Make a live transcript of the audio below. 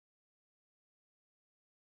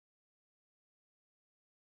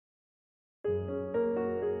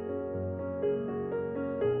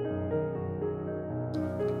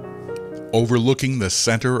Overlooking the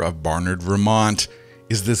center of Barnard, Vermont,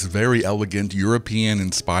 is this very elegant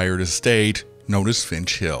European-inspired estate known as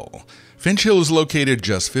Finch Hill. Finch Hill is located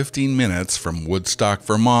just 15 minutes from Woodstock,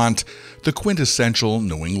 Vermont, the quintessential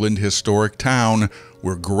New England historic town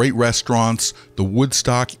where great restaurants, the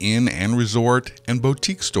Woodstock Inn and Resort, and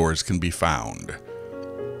boutique stores can be found.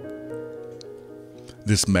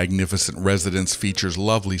 This magnificent residence features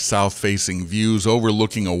lovely south-facing views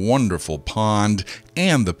overlooking a wonderful pond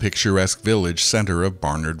and the picturesque village center of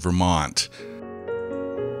Barnard, Vermont.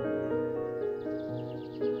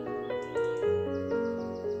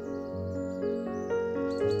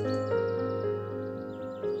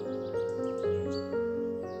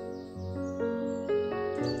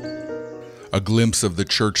 A glimpse of the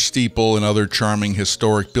church steeple and other charming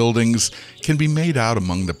historic buildings can be made out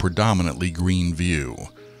among the predominantly green view.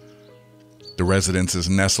 The residence is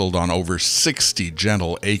nestled on over 60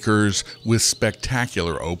 gentle acres with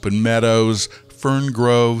spectacular open meadows, fern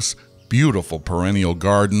groves, beautiful perennial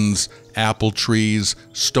gardens, apple trees,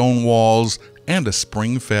 stone walls, and a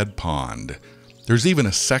spring-fed pond. There's even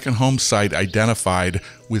a second home site identified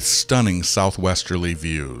with stunning southwesterly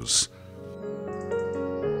views.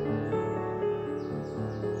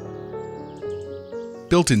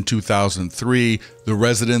 Built in 2003, the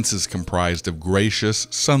residence is comprised of gracious,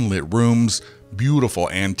 sunlit rooms, beautiful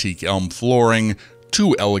antique elm flooring,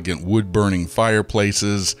 2 elegant wood-burning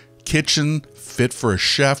fireplaces, kitchen fit for a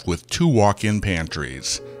chef with 2 walk-in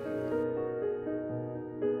pantries.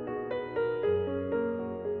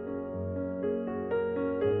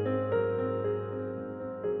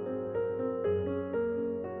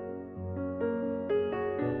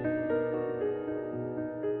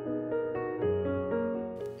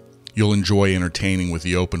 You'll enjoy entertaining with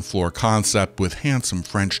the open floor concept with handsome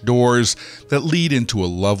French doors that lead into a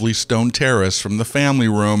lovely stone terrace from the family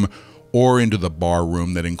room or into the bar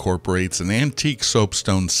room that incorporates an antique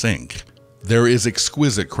soapstone sink. There is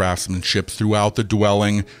exquisite craftsmanship throughout the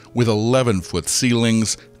dwelling with 11-foot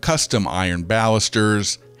ceilings, custom iron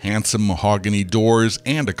balusters, handsome mahogany doors,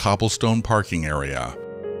 and a cobblestone parking area.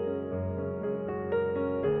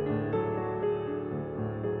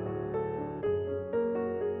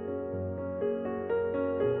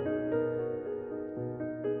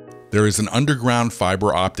 There is an underground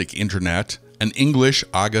fiber optic internet, an English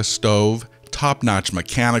Aga stove, top-notch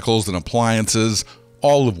mechanicals and appliances,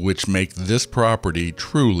 all of which make this property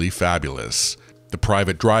truly fabulous. The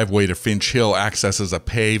private driveway to Finch Hill accesses a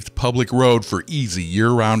paved public road for easy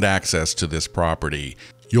year-round access to this property.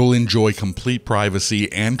 You'll enjoy complete privacy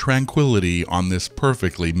and tranquility on this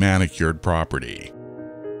perfectly manicured property.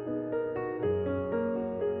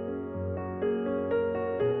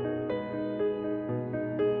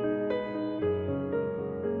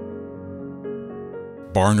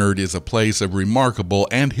 Barnard is a place of remarkable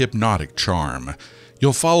and hypnotic charm.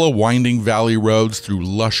 You'll follow winding valley roads through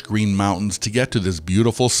lush green mountains to get to this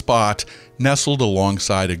beautiful spot nestled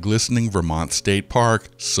alongside a glistening Vermont state park,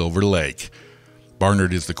 Silver Lake.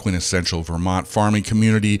 Barnard is the quintessential Vermont farming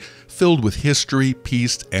community filled with history,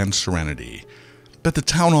 peace, and serenity. But the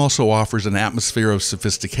town also offers an atmosphere of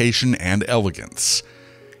sophistication and elegance.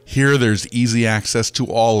 Here there's easy access to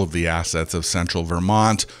all of the assets of central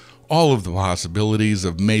Vermont, all of the possibilities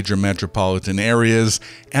of major metropolitan areas,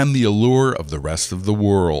 and the allure of the rest of the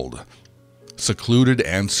world. Secluded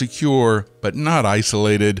and secure, but not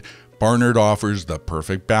isolated, Barnard offers the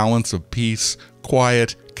perfect balance of peace,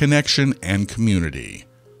 quiet, connection, and community.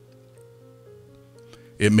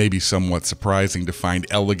 It may be somewhat surprising to find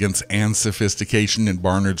elegance and sophistication in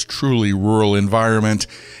Barnard's truly rural environment,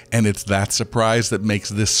 and it's that surprise that makes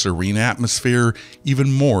this serene atmosphere even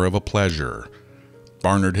more of a pleasure.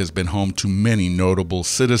 Barnard has been home to many notable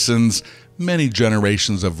citizens, many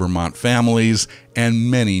generations of Vermont families, and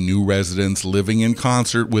many new residents living in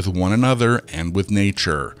concert with one another and with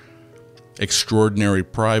nature. Extraordinary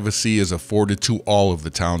privacy is afforded to all of the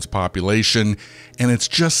town's population, and it's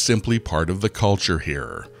just simply part of the culture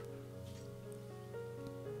here.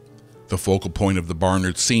 The focal point of the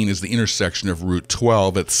Barnard scene is the intersection of Route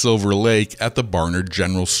 12 at Silver Lake at the Barnard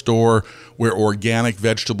General Store, where organic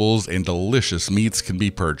vegetables and delicious meats can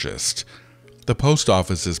be purchased. The post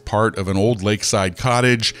office is part of an old lakeside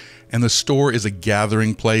cottage, and the store is a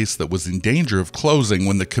gathering place that was in danger of closing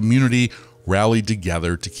when the community rallied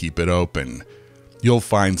together to keep it open. You'll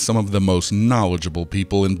find some of the most knowledgeable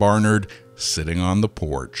people in Barnard sitting on the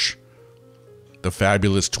porch. The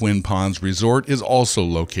fabulous Twin Ponds Resort is also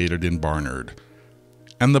located in Barnard.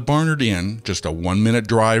 And the Barnard Inn, just a 1-minute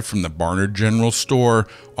drive from the Barnard General Store,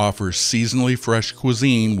 offers seasonally fresh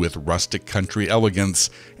cuisine with rustic country elegance,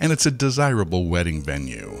 and it's a desirable wedding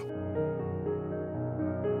venue.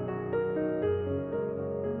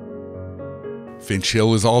 Finch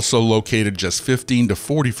Hill is also located just 15 to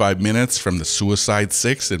 45 minutes from the Suicide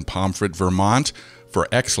Six in Pomfret, Vermont, for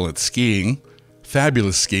excellent skiing,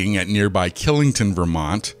 fabulous skiing at nearby Killington,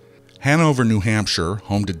 Vermont, Hanover, New Hampshire,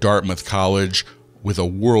 home to Dartmouth College, with a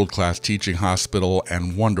world-class teaching hospital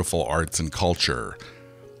and wonderful arts and culture.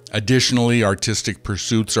 Additionally, artistic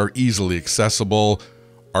pursuits are easily accessible: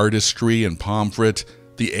 artistry in Pomfret,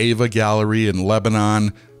 the Ava Gallery in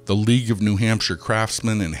Lebanon, the League of New Hampshire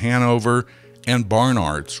Craftsmen in Hanover, and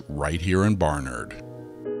Barnard's right here in Barnard.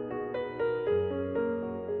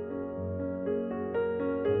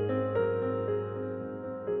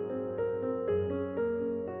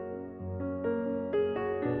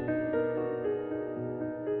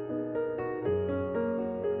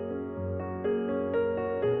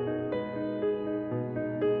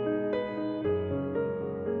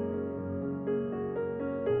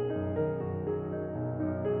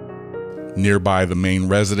 Nearby the main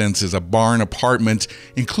residence is a barn apartment,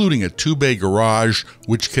 including a 2-bay garage,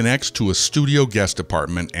 which connects to a studio guest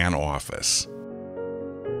apartment and office.